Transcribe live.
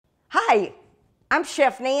Hi, I'm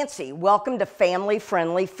Chef Nancy. Welcome to Family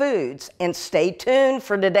Friendly Foods, and stay tuned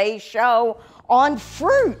for today's show on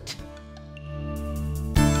fruit.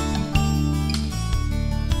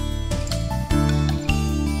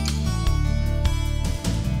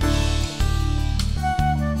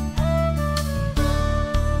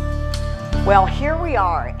 Well, here we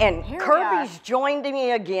are, and Kirby's joined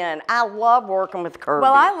me again. I love working with Kirby.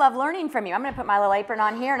 Well, I love learning from you. I'm going to put my little apron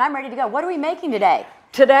on here, and I'm ready to go. What are we making today?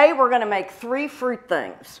 Today, we're going to make 3 fruit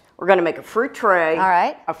things. We're going to make a fruit tray, all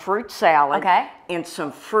right, a fruit salad, okay, and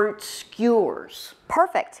some fruit skewers.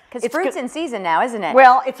 Perfect, because fruit's in season now, isn't it?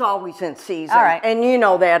 Well, it's always in season, all right, and you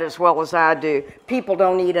know that as well as I do. People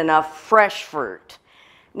don't eat enough fresh fruit.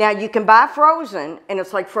 Now, you can buy frozen, and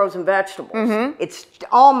it's like frozen vegetables. It's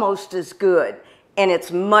almost as good, and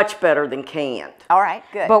it's much better than canned. All right,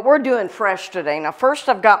 good. But we're doing fresh today. Now, first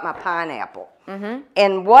I've got my pineapple.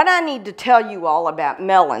 And what I need to tell you all about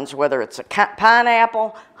melons, whether it's a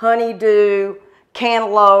pineapple, honeydew,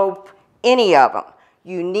 cantaloupe, any of them,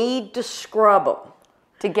 you need to scrub them.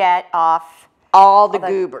 To get off all the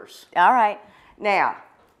goobers. All right. Now,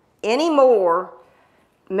 anymore,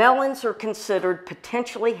 melons are considered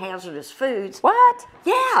potentially hazardous foods. What?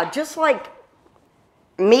 Yeah, just like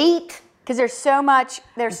meat. Because there's so much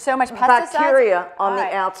pesticides? Bacteria on the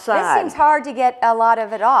outside. This seems hard to get a lot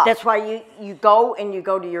of it off. That's why you go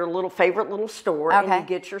to your favorite little store and you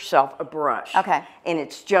get yourself a brush. Okay. And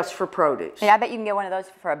it's just for produce. Yeah, I bet you can get one of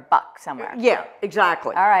those for $1 somewhere. Yeah,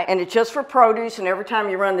 exactly. All right. And it's just for produce, and every time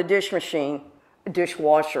you run the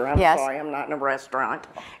dishwasher, I'm sorry, I'm not in a restaurant.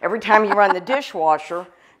 Every time you run the dishwasher,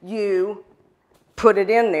 you put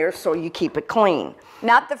it in there so you keep it clean.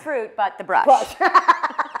 Not the fruit, but the brush.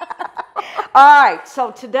 All right,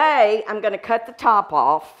 so today I'm going to cut the top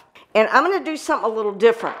off, and I'm going to do something a little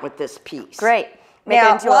different with this piece. Great.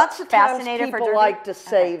 Now, lots of times people like to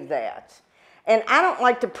save that, and I don't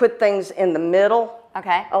like to put things in the middle.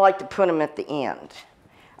 Okay. I like to put them at the end.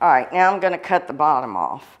 All right, now I'm going to cut the bottom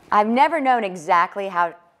off. I've never known exactly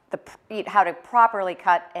how to properly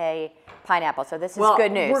cut a pineapple, so this is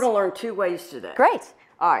good news. We're going to learn 2 ways today. Great.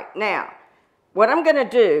 All right, now, what I'm going to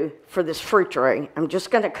do for this fruit tray, I'm just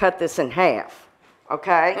going to cut this in half,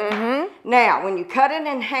 okay? Now, when you cut it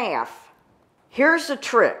in half, here's the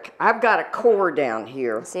trick. I've got a core down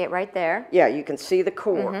here. See it right there? Yeah, you can see the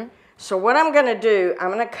core. So what I'm going to do, I'm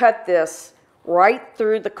going to cut this right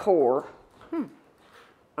through the core,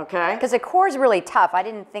 okay? Because the core is really tough. I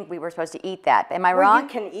didn't think we were supposed to eat that. Am I wrong? Well, you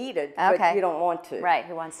can eat it, but you don't want to. Right,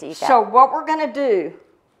 who wants to eat that? So what we're going to do,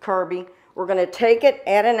 Kirby, we're going to take it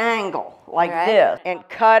at an angle like this and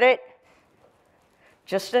cut it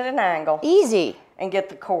just at an angle. Easy. And get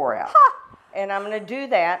the core out. Ha! And I'm going to do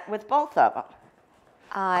that with both of them.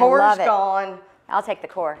 I love it. Core's gone. I'll take the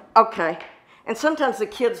core. Okay. And sometimes the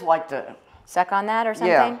kids like to suck on that or something?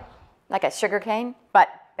 Yeah. Like a sugar cane, but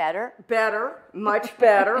better? Better, much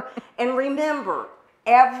better. And remember,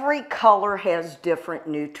 every color has different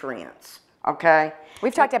nutrients. Okay?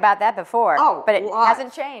 We've talked about that before, but it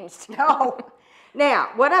hasn't changed. No. Now,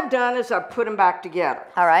 what I've done is I've put them back together.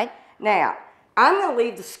 All right. Now, I'm going to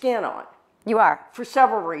leave the skin on. You are? For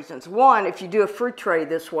several reasons. One, if you do a fruit tray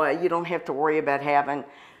this way, you don't have to worry about having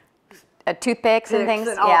toothpicks and things.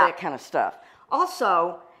 And all that kind of stuff.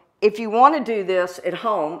 Also, if you want to do this at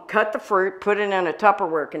home, cut the fruit, put it in a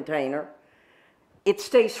Tupperware container. It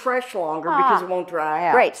stays fresh longer because it won't dry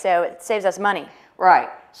out. Great, so it saves us money. Right.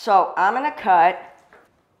 So I'm going to cut,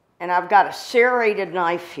 and I've got a serrated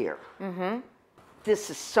knife here. This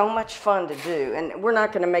is so much fun to do, and we're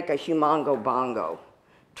not going to make a humongo bongo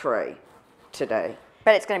tray today.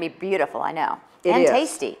 But it's going to be beautiful, I know. It and is.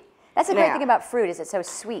 Tasty. That's the great thing about fruit, is it's so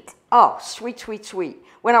sweet. Oh, sweet, sweet, sweet.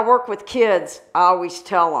 When I work with kids, I always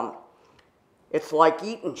tell them, it's like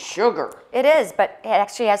eating sugar. It is, but it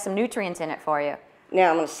actually has some nutrients in it for you.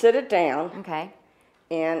 Now I'm going to sit it down. Okay.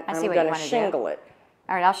 And I'm going to shingle it.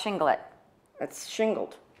 All right, I'll shingle it. It's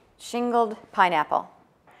shingled. Shingled pineapple.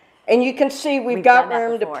 And you can see we've got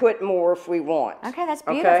room to put more if we want. Okay, that's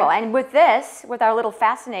beautiful. Okay? And with this, with our little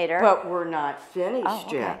fascinator. But we're not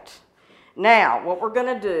finished yet. Now, what we're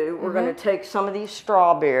going to do, we're going to take some of these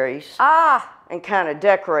strawberries and kind of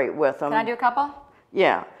decorate with them. Can I do a couple?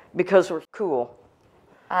 Yeah, because we're cool.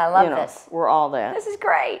 I love this. We're all that. This is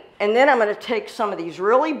great. And then I'm going to take some of these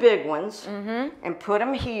really big ones and put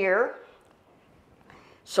them here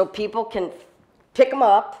so people can pick them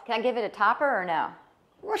up. Can I give it a topper or no?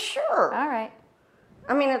 Well, sure. All right.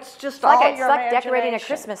 I mean, it's just it's like decorating a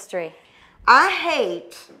Christmas tree. I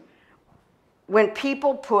hate when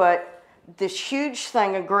people put this huge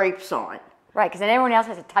thing of grapes on. Right, because then everyone else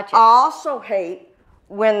has to touch it. I also hate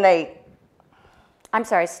when they I'm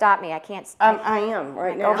sorry, stop me. I can't. I am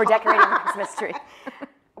right now. Over-decorating the Christmas tree.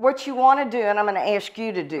 What you want to do, and I'm going to ask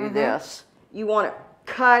you to do this, you want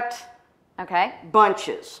to cut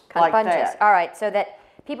bunches like that. All right, so that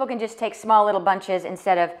people can just take small little bunches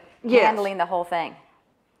instead of handling the whole thing.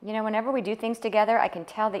 You know, whenever we do things together, I can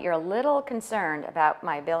tell that you're a little concerned about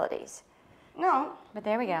my abilities. No. But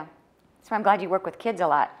there we go. So I'm glad you work with kids a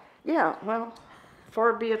lot. Yeah, well,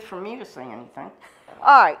 far be it from me to say anything.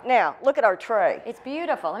 All right, now, look at our tray. It's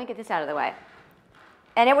beautiful. Let me get this out of the way.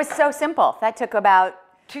 And it was so simple. That took about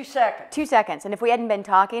 2 seconds. 2 seconds. And if we hadn't been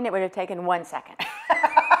talking, it would have taken 1 second.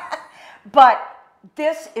 But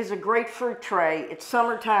this is a great fruit tray. It's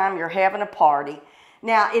summertime. You're having a party.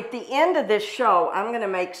 Now, at the end of this show, I'm going to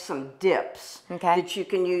make some dips that you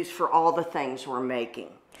can use for all the things we're making.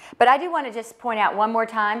 But I do want to just point out one more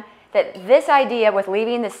time that this idea with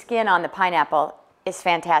leaving the skin on the pineapple is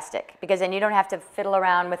fantastic, because then you don't have to fiddle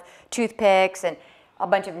around with toothpicks and a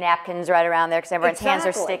bunch of napkins right around there because everyone's hands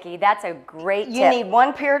are sticky. That's a great tip. You need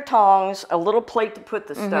 1 pair of tongs, a little plate to put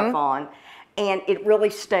the stuff on, and it really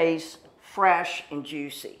stays fresh and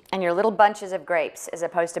juicy. And your little bunches of grapes as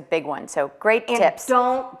opposed to big ones. So great tips.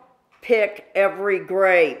 Don't pick every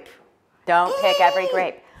grape. Don't pick every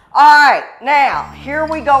grape. All right, now here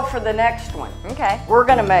we go for the next one. Okay. We're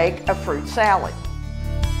going to make a fruit salad.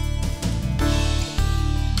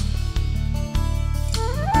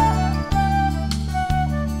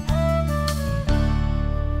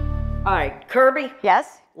 All right, Kirby.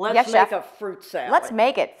 Yes? Let's make a fruit salad. Let's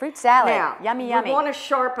make it. Fruit salad. Now, yummy, yummy. We want to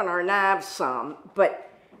sharpen our knives some, but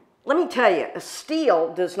let me tell you, a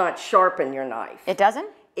steel does not sharpen your knife. It doesn't?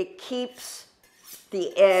 It keeps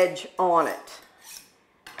the edge on it.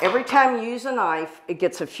 Every time you use a knife, it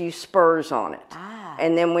gets a few spurs on it. Ah.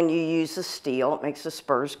 And then when you use the steel, it makes the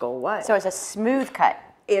spurs go away. So it's a smooth cut.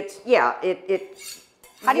 It's, yeah,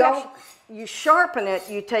 How do you sharpen it,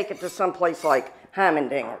 you take it to someplace like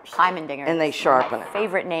Heimendinger's. Heimendinger's. And they sharpen it.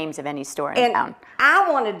 Favorite names of any store in town.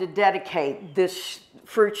 I wanted to dedicate this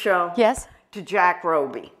fruit show to Jack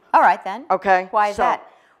Roby. All right, then. Okay. Why is that?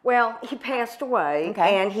 Well, he passed away,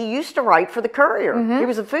 and he used to write for the Courier. He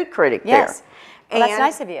was a food critic there. Well, that's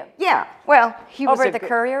nice of you. Yeah. Well, he was over at the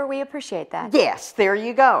Courier. We appreciate that. Yes. There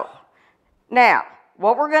you go. Now,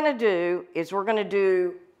 what we're going to do is we're going to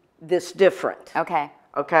do this different. Okay.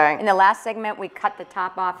 Okay. In the last segment, we cut the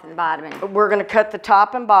top off and the bottom. And we're going to cut the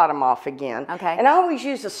top and bottom off again. Okay. And I always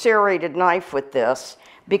use a serrated knife with this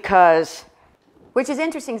because... Which is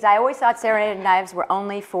interesting, because I always thought serrated knives were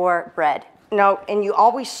only for bread. No, and you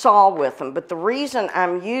always saw with them. But the reason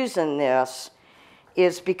I'm using this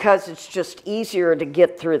is because it's just easier to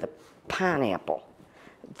get through the pineapple,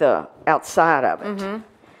 the outside of it.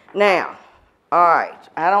 Now, all right,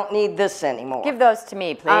 I don't need this anymore. Give those to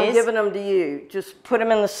me, please. I'm giving them to you. Just put them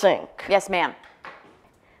in the sink. Yes, ma'am.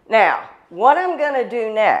 Now, what I'm going to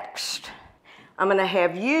do next, I'm going to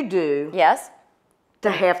have you do to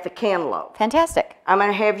half the cantaloupe. Fantastic. I'm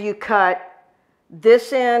going to have you cut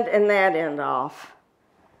this end and that end off,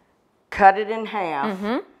 cut it in half,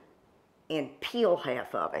 and peel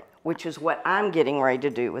half of it, which is what I'm getting ready to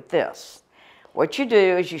do with this. What you do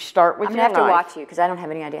is you start with your knife. I'm going to have to watch you because I don't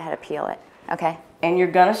have any idea how to peel it. Okay. And you're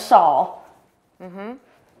going to saw. And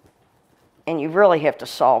you really have to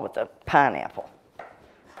saw with the pineapple.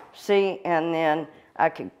 See, and then I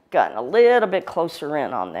could gotten a little bit closer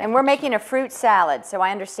in on that. And we're making a fruit salad, so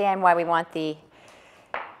I understand why we want the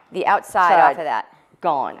outside off of that.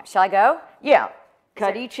 Gone. Shall I go? Yeah.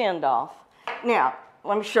 Cut each end off. Now,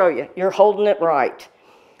 let me show you. You're holding it right.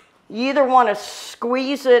 You either want to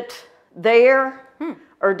squeeze it there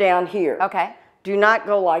or down here. Okay. Do not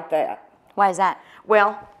go like that. Why is that?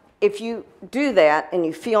 Well, if you do that and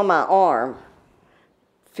you feel my arm,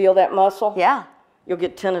 feel that muscle? Yeah. You'll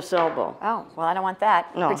get tennis elbow. Oh, well, I don't want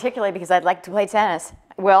that. No. Particularly because I'd like to play tennis.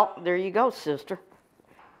 Well, there you go, sister.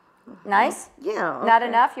 Nice? Yeah. Okay. Not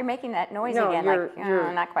enough? You're making that noise again.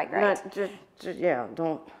 You're not quite great. Yeah,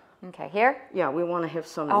 don't. Okay, here? Yeah, we want to have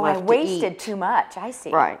some Oh, left I wasted to eat. too much. I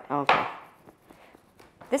see. Right, okay.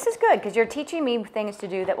 This is good because you're teaching me things to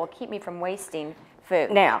do that will keep me from wasting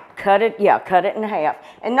food. Now, cut it in half.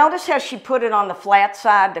 And notice how she put it on the flat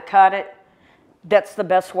side to cut it. That's the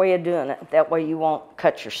best way of doing it. That way you won't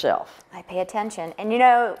cut yourself. I pay attention. And you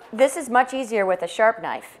know, this is much easier with a sharp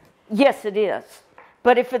knife. Yes, it is.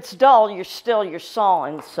 But if it's dull, you're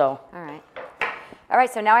sawing, so. All right. All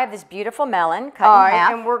right, so now I have this beautiful melon cut in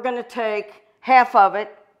half. And we're going to take half of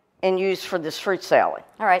it and use for this fruit salad.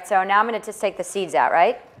 All right, so now I'm going to just take the seeds out,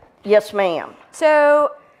 right? Yes, ma'am.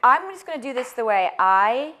 So I'm just going to do this the way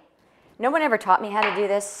no one ever taught me how to do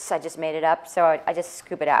this. I just made it up, so I just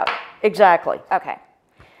scoop it out. Exactly. Okay.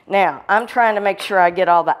 Now, I'm trying to make sure I get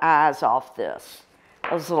all the eyes off this.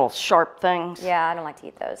 Those little sharp things. Yeah, I don't like to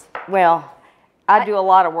eat those. Well, I do a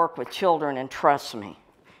lot of work with children, and trust me,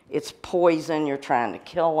 it's poison. You're trying to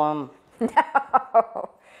kill them. No.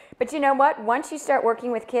 But you know what? Once you start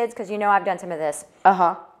working with kids, because you know I've done some of this.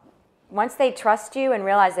 Uh-huh. Once they trust you and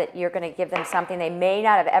realize that you're going to give them something they may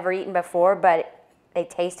not have ever eaten before, but they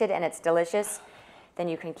taste it and it's delicious, then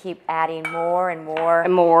you can keep adding more and more,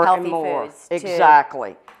 healthy foods.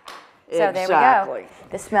 Exactly. So there we go.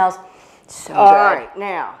 This smells so All good. right,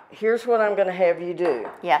 now, here's what I'm going to have you do.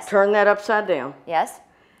 Yes. Turn that upside down. Yes.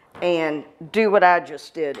 And do what I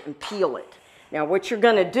just did and peel it. Now, what you're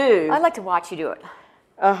going to do... I'd like to watch you do it.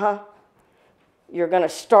 Uh-huh. You're going to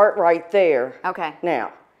start right there. Okay.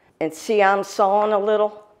 Now, and see I'm sawing a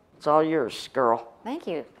little? It's all yours, girl. Thank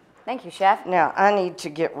you. Thank you, Chef. Now, I need to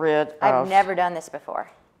get rid of... I've never done this before.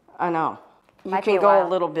 I know. You Might be can a go while. a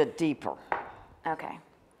little bit deeper. Okay.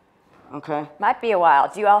 Okay? Might be a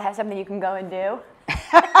while. Do you all have something you can go and do?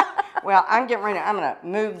 Well, I'm getting ready. I'm going to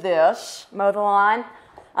move this. Mow the lawn?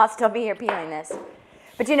 I'll still be here peeling this.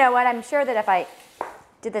 But you know what? I'm sure that if I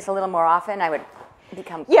did this a little more often, I would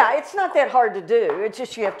become... Yeah, it's not that hard to do. It's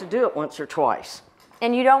just you have to do it once or twice.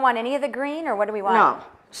 And you don't want any of the green, or what do we want? No.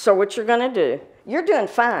 So what you're going to do, you're doing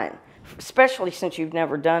fine, especially since you've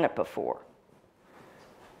never done it before.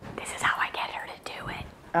 This is how I get her to do it.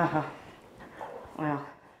 Uh-huh. Well,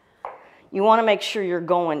 you want to make sure you're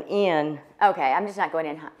going in. Okay, I'm just not going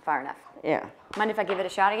in far enough. Yeah. Mind if I give it a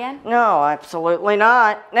shot again? No, absolutely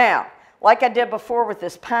not. Now, like I did before with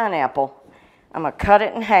this pineapple, I'm going to cut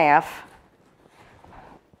it in half.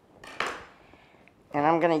 And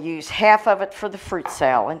I'm going to use half of it for the fruit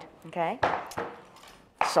salad. Okay.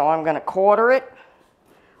 So I'm going to quarter it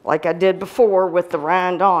like I did before with the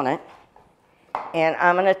rind on it. And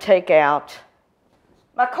I'm going to take out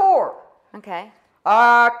my core. Okay.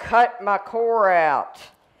 I cut my core out.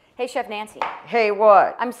 Hey, Chef Nancy. Hey,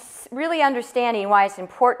 what? I'm really understanding why it's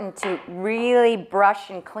important to really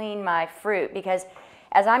brush and clean my fruit, because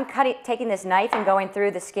as I'm taking this knife and going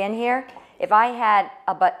through the skin here, if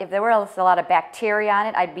there was a lot of bacteria on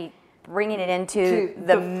it, I'd be bringing it into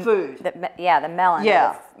the food. the melon.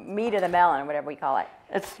 Yeah. The meat of the melon, whatever we call it.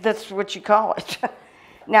 That's what you call it.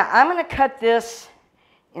 Now, I'm going to cut this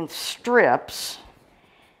in strips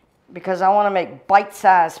because I want to make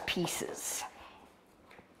bite-sized pieces.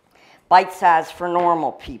 Bite-sized for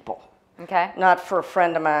normal people. Okay. Not for a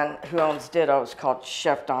friend of mine who owns Dittos called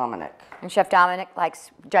Chef Dominic. And Chef Dominic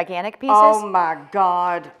likes gigantic pieces? Oh, my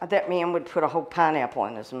God. That man would put a whole pineapple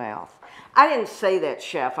in his mouth. I didn't say that,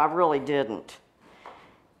 Chef. I really didn't.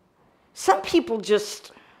 Some people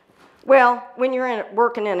just... Well, when you're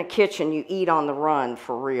working in a kitchen, you eat on the run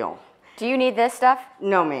for real. Do you need this stuff?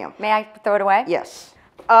 No, ma'am. May I throw it away? Yes.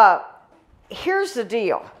 Here's the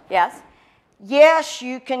deal. Yes. Yes,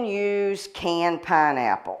 you can use canned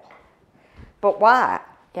pineapple. But why?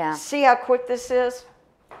 Yeah. See how quick this is?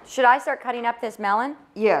 Should I start cutting up this melon?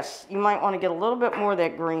 Yes. You might want to get a little bit more of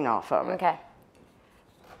that green off of it. Okay.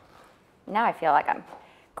 Now I feel like I'm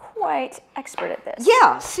quite expert at this.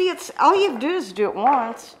 Yeah. See, it's all you have to do is do it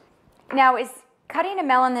once. Now, is cutting a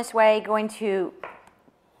melon this way going to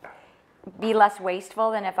be less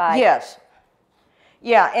wasteful than if I... Yes.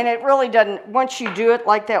 Yeah, and it really doesn't, once you do it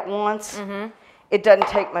like that once, it doesn't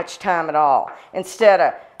take much time at all. Instead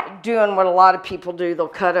of doing what a lot of people do, they'll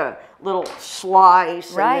cut a little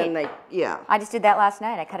slice and then yeah. I just did that last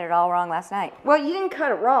night. I cut it all wrong last night. Well, you didn't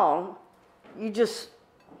cut it wrong. You just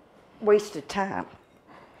wasted time.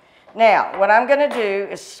 Now, what I'm going to do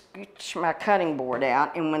is scooch my cutting board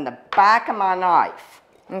out, and when the back of my knife,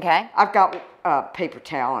 Okay. I've got a paper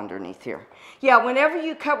towel underneath here. Yeah, whenever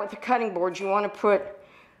you cut with the cutting board, you want to put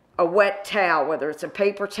a wet towel, whether it's a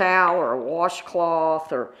paper towel or a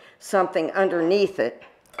washcloth or something underneath it.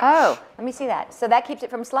 Oh, let me see that. So that keeps it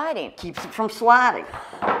from sliding. Keeps it from sliding.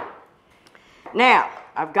 Now,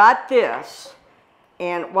 I've got this,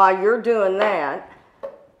 and while you're doing that,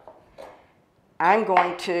 I'm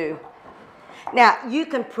going to, now you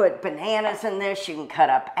can put bananas in this, you can cut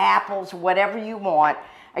up apples, whatever you want.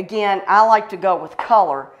 Again, I like to go with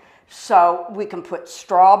color, so we can put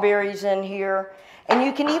strawberries in here. And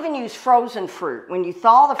you can even use frozen fruit. When you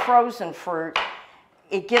thaw the frozen fruit,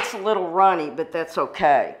 it gets a little runny, but that's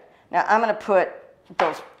okay. Now I'm going to put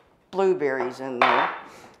those blueberries in there.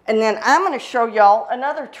 And then I'm going to show y'all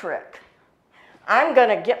another trick. I'm going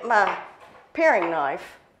to get my paring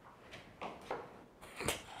knife.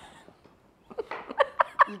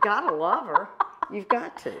 You gotta love her. You've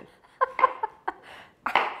got to.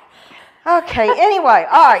 Okay, anyway,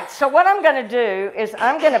 all right, so what I'm going to do is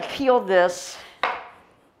I'm going to peel this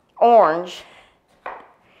orange,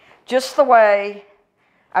 just the way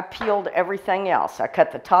I peeled everything else. I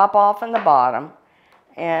cut the top off and the bottom,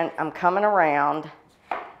 and I'm coming around.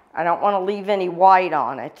 I don't want to leave any white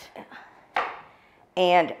on it.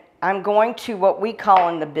 And I'm going to, what we call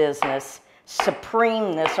in the business,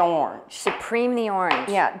 supreme this orange. Supreme the orange.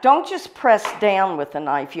 Yeah, don't just press down with the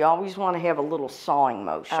knife. You always want to have a little sawing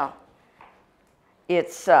motion. Oh.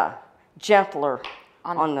 It's gentler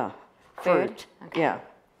on the fruit. Okay. Yeah.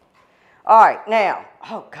 All right, now,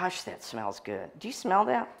 oh gosh, that smells good. Do you smell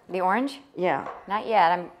that? The orange? Yeah. Not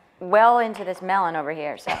yet. I'm well into this melon over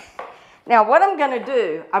here, so. Now, what I'm going to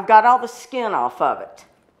do, I've got all the skin off of it.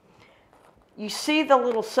 You see the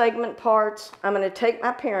little segment parts? I'm going to take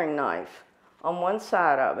my paring knife on one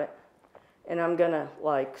side of it, and I'm going to,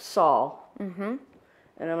 like, saw. Mm-hmm.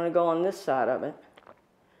 And I'm going to go on this side of it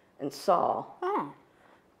and saw. Oh.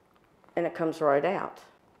 And it comes right out.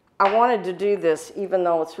 I wanted to do this even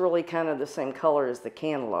though it's really kind of the same color as the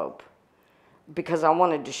cantaloupe, because I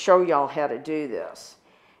wanted to show y'all how to do this.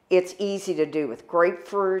 It's easy to do with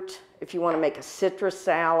grapefruit. If you want to make a citrus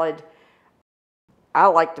salad, I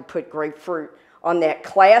like to put grapefruit on that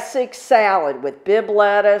classic salad with Bibb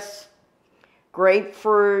lettuce,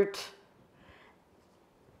 grapefruit,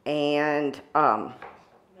 and, oh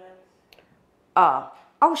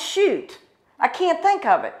shoot, I can't think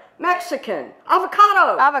of it. Mexican,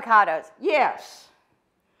 avocado. Avocados. Yes.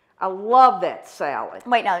 I love that salad.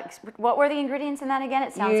 Wait, now, what were the ingredients in that again?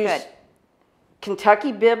 It sounds good.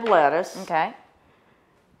 Kentucky Bibb lettuce. Okay.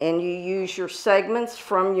 And you use your segments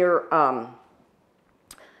from your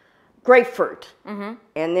grapefruit. Mm-hmm.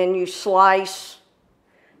 And then you slice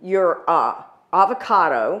your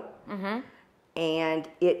avocado. Mm-hmm. And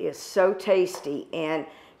it is so tasty. And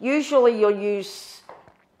usually you'll use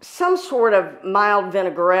some sort of mild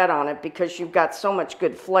vinaigrette on it because you've got so much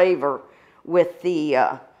good flavor with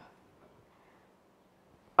the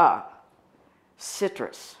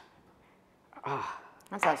citrus.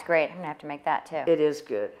 That sounds great. I'm going to have to make that too. It is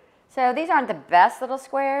good. So these aren't the best little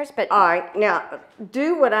squares, but... All right, now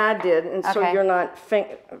do what I did, and so Okay. you're not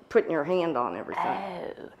putting your hand on everything.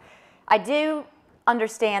 Oh. I do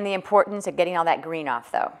understand the importance of getting all that green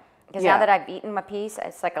off, though. Because Yeah. now that I've eaten my piece,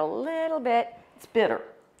 it's like a little bit... It's bitter.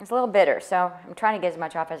 It's a little bitter, so I'm trying to get as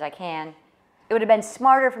much off as I can. It would have been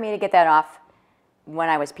smarter for me to get that off when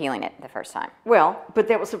I was peeling it the first time. Well, but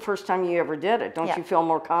that was the first time you ever did it. Don't Yeah. you feel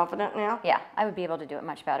more confident now? Yeah, I would be able to do it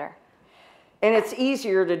much better. And it's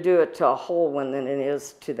easier to do it to a whole one than it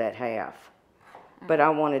is to that half. But I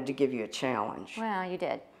wanted to give you a challenge. Well, you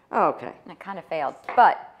did. Oh, okay. And it kind of failed,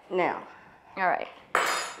 but Now, all right.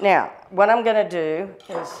 Now, what I'm going to do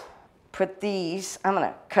is put these, I'm going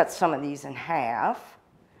to cut some of these in half,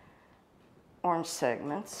 orange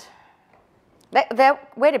segments.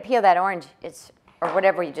 That way to peel that orange is, or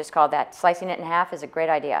whatever you just called that, slicing it in half is a great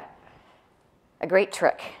idea. A great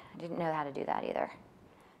trick. I didn't know how to do that either.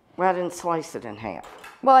 Well, I didn't slice it in half.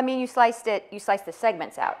 Well, I mean, you sliced the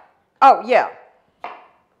segments out. Oh, yeah.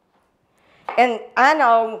 And I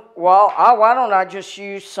know, well, why don't I just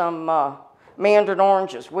use some mandarin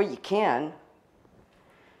oranges? Well, you can.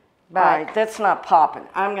 But all right, that's not popping.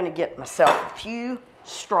 I'm going to get myself a few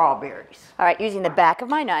strawberries. All right, using the back of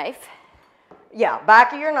my knife, Yeah,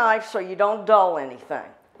 back of your knife so you don't dull anything.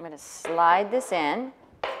 I'm going to slide this in.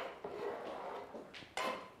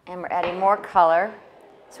 And we're adding more color.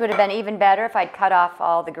 This would have been even better if I'd cut off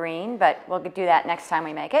all the green, but we'll do that next time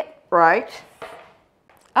we make it. Right.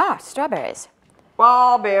 Ah, strawberries.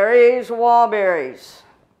 Wallberries, wallberries.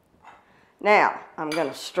 Now, I'm going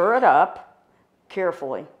to stir it up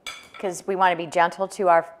carefully. Because we want to be gentle to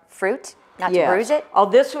our fruit, not Yes. to bruise it. Oh,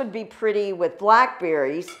 this would be pretty with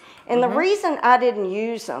blackberries. And the reason I didn't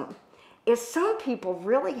use them is some people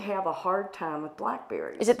really have a hard time with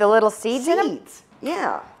blackberries. Is it the little seeds in them? Seeds,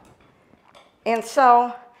 yeah. And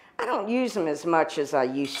so I don't use them as much as I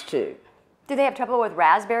used to. Do they have trouble with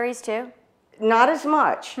raspberries too? Not as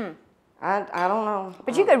much. I don't know.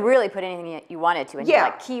 But you could really put anything you wanted to in here, Yeah.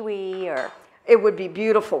 like kiwi or... It would be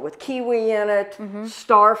beautiful with kiwi in it,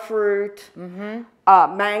 star fruit,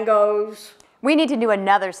 mangoes. We need to do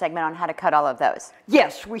another segment on how to cut all of those.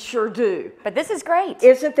 Yes, we sure do. But this is great.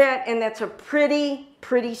 Isn't that? And that's a pretty,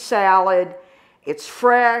 pretty salad. It's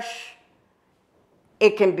fresh.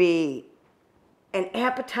 It can be an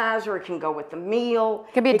appetizer. It can go with the meal.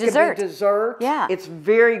 It can be a dessert. Can be dessert. Yeah. It's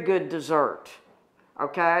very good dessert.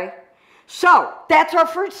 Okay? So, that's our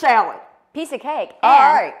fruit salad. Piece of cake. All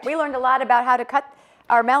And right. we learned a lot about how to cut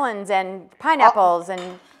our melons and pineapples and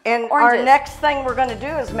And oranges. our next thing we're going to do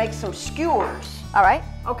is make some skewers. All right,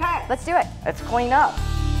 Okay. let's do it. Let's clean up.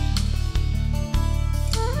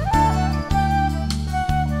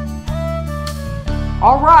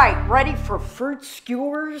 All right, ready for fruit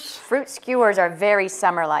skewers? Fruit skewers are very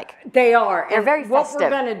summer-like. They are. They're very What festive. we're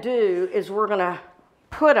going to do is we're going to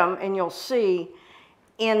put them, and you'll see,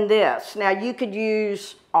 in this. Now, you could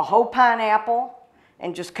use a whole pineapple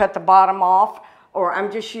and just cut the bottom off, or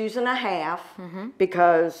I'm just using a half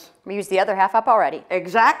because... We used the other half up already.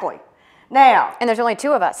 Exactly. Now... And there's only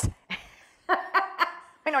 2 of us.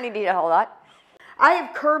 We don't need to eat a whole lot. I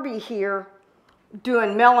have Kirby here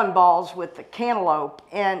doing melon balls with the cantaloupe,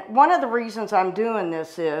 and one of the reasons I'm doing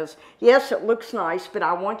this is, yes, it looks nice, but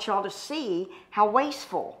I want y'all to see how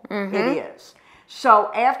wasteful it is.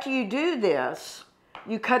 So after you do this,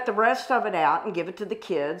 you cut the rest of it out and give it to the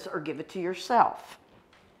kids or give it to yourself.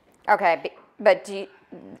 Okay, but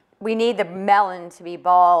we need the melon to be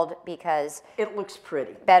balled because it looks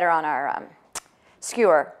pretty. Better on our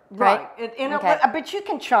skewer, right? Okay. But you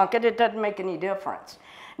can chunk it. It doesn't make any difference.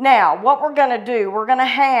 Now, what we're going to do, we're going to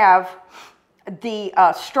have the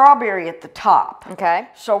strawberry at the top. Okay.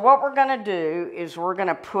 So what we're going to do is we're going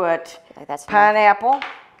to put that's pineapple. Enough.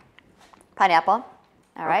 Pineapple.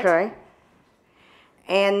 All right. Okay.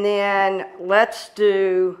 And then let's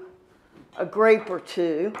do a grape or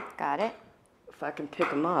 2. Got it. If I can pick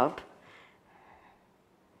them up.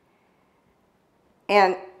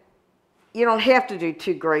 And you don't have to do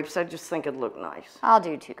 2 grapes. I just think it'd look nice. I'll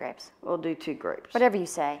do 2 grapes. We'll do 2 grapes. Whatever you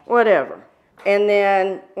say. Whatever. And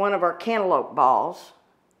then one of our cantaloupe balls.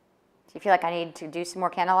 Do you feel like I need to do some more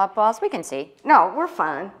cantaloupe balls? We can see. No, we're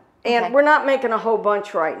fine. And we're not making a whole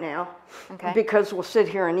bunch right now. Okay. Because we'll sit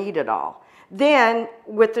here and eat it all. Then,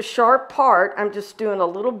 with the sharp part, I'm just doing a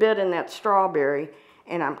little bit in that strawberry,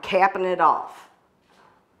 and I'm capping it off.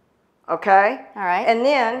 Okay? All right. And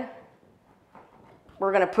then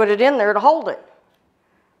we're going to put it in there to hold it.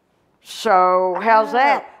 So how's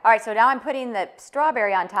that? All right, so now I'm putting the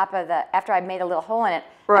strawberry on top of the, after I've made a little hole in it,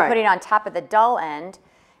 right. I'm putting it on top of the dull end,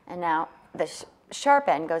 and now the sharp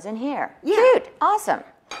end goes in here. Yeah. Cute, awesome.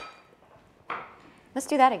 Let's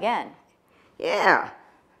do that again. Yeah.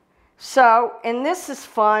 So, and this is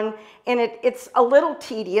fun, and it's a little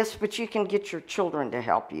tedious, but you can get your children to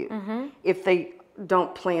help you if they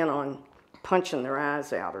don't plan on punching their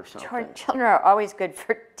eyes out or something. Children are always good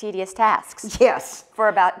for tedious tasks. Yes. For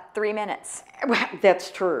about 3 minutes. That's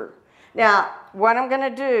true. Now, what I'm going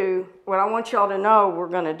to do, what I want y'all to know we're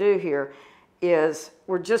going to do here is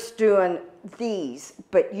we're just doing these,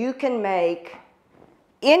 but you can make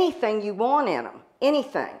anything you want in them,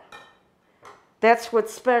 anything. That's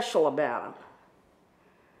what's special about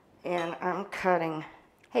them. And I'm cutting.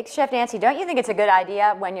 Hey, Chef Nancy, don't you think it's a good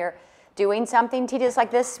idea when you're doing something tedious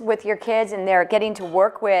like this with your kids and they're getting to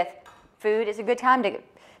work with food? It's a good time to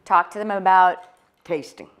talk to them about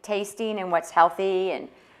tasting and what's healthy, and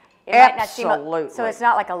it might not seem so it's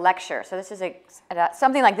not like a lecture. So this is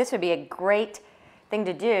something like this would be a great thing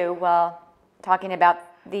to do while talking about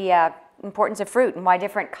the importance of fruit and why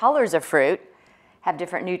different colors of fruit have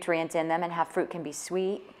different nutrients in them and how fruit can be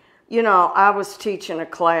sweet. You know, I was teaching a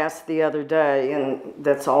class the other day, and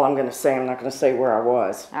that's all I'm going to say. I'm not going to say where I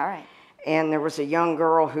was. All right. And there was a young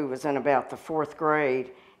girl who was in about the 4th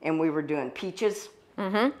grade, and we were doing peaches.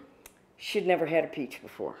 She'd never had a peach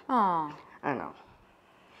before. Oh. I know.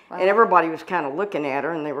 Wow. And everybody was kind of looking at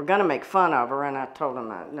her, and they were going to make fun of her, and I told them,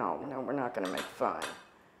 no, we're not going to make fun.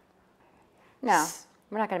 No,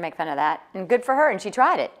 we're not going to make fun of that. And good for her, and she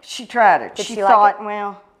tried it. She tried it. Did she thought, like it?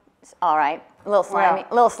 Well. All right. A little slimy.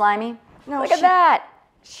 Well, a little slimy. No, Look at that.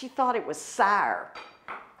 She thought it was sour.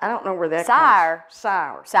 I don't know where that sour. comes.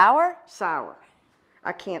 Sour. Sour? Sour.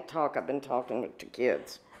 I can't talk. I've been talking to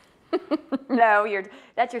kids. No,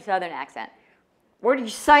 that's your Southern accent. What are you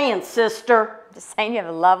saying, sister? Just saying you have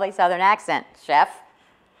a lovely Southern accent, Chef.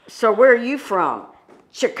 So where are you from?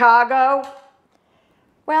 Chicago?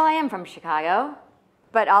 Well, I am from Chicago,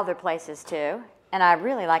 but other places too. And I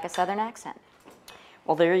really like a Southern accent.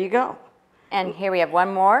 Well, there you go. And here we have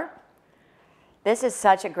one more. This is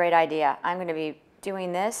such a great idea. I'm going to be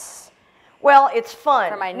doing this. Well, it's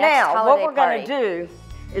fun. For my next now, holiday what we're going to do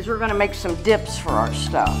is we're going to make some dips for our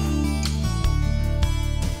stuff.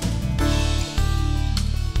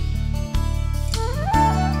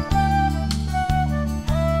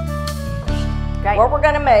 Great. What we're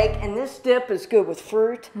going to make, and this dip is good with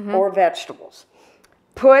fruit or vegetables.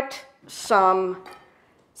 Put some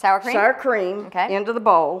sour cream, into the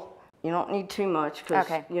bowl. You don't need too much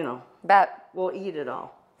because, you know, we'll eat it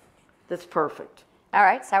all. That's perfect. All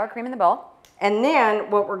right, sour cream in the bowl. And then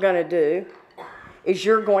what we're going to do is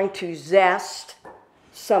you're going to zest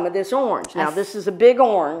some of this orange. Now, this is a big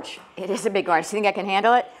orange. It is a big orange. Do you think I can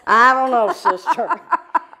handle it? I don't know, sister.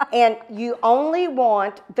 And you only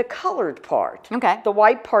want the colored part. Okay. The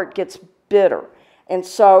white part gets bitter. And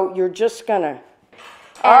so you're just gonna,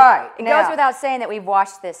 all right. It goes without saying that we've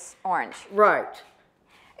washed this orange. Right.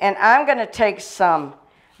 And I'm gonna take some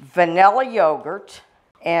vanilla yogurt,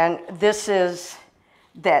 and this is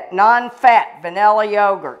that non-fat vanilla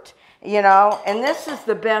yogurt, you know, and this is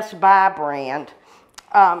the Best Buy brand.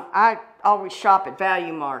 I always shop at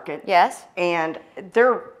Value Market. Yes. And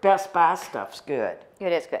their Best Buy stuff's good.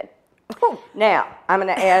 It is good. Now, I'm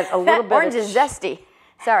going to add a little bit orange of is zesty.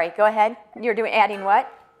 Sorry, go ahead. You're adding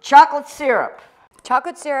what? chocolate syrup.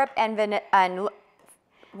 Chocolate syrup and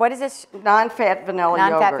what is this? Non-fat vanilla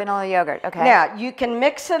yogurt. Non-fat vanilla yogurt, okay. Now, you can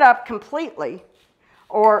mix it up completely,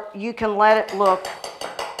 or you can let it look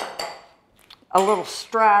a little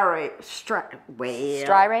striated?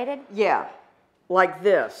 Yeah, like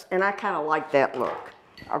this. And I kind of like that look,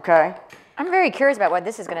 okay? I'm very curious about what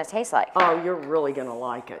this is going to taste like. Oh, you're really going to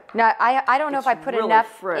like it. Now, I don't know if I put really enough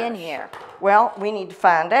fresh. in here. Well, we need to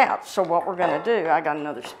find out. So what we're going to do, I got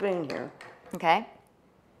another spoon here. Okay.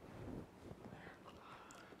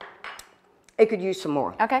 It could use some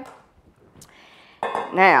more. Okay.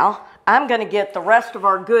 Now, I'm going to get the rest of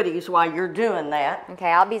our goodies while you're doing that.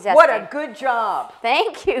 Okay, I'll be zesty. What a good job.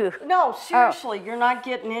 Thank you. No, seriously, you're not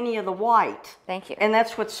getting any of the white. Thank you. And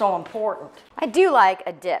that's what's so important. I do like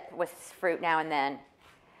a dip with fruit now and then.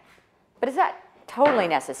 But is that totally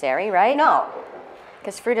necessary, right? No.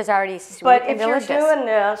 Because fruit is already sweet But and if delicious. you're doing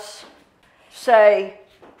this, say,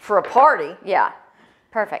 for a party, yeah,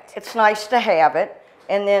 perfect. it's nice to have it.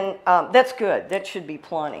 And then that's good. That should be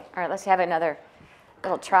plenty. All right, let's have another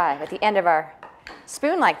little try at the end of our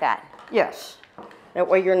spoon like that. Yes. That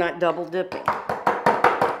way you're not double dipping.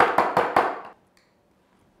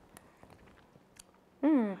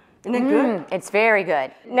 Isn't it good? It's very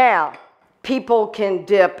good. Now, people can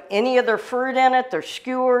dip any of their fruit in it, their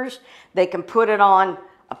skewers. They can put it on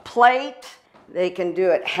a plate. They can do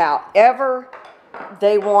it however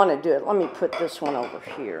they want to do it. Let me put this one over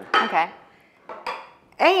here. Okay.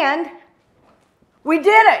 And we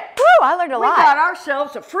did it. Woo, I learned a lot. We got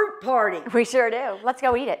ourselves a fruit party. We sure do. Let's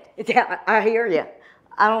go eat it. Yeah, I hear you.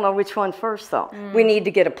 I don't know which one first, though. We need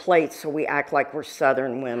to get a plate so we act like we're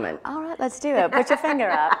Southern women. All right, let's do it. Put your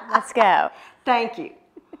finger up. Let's go. Thank you.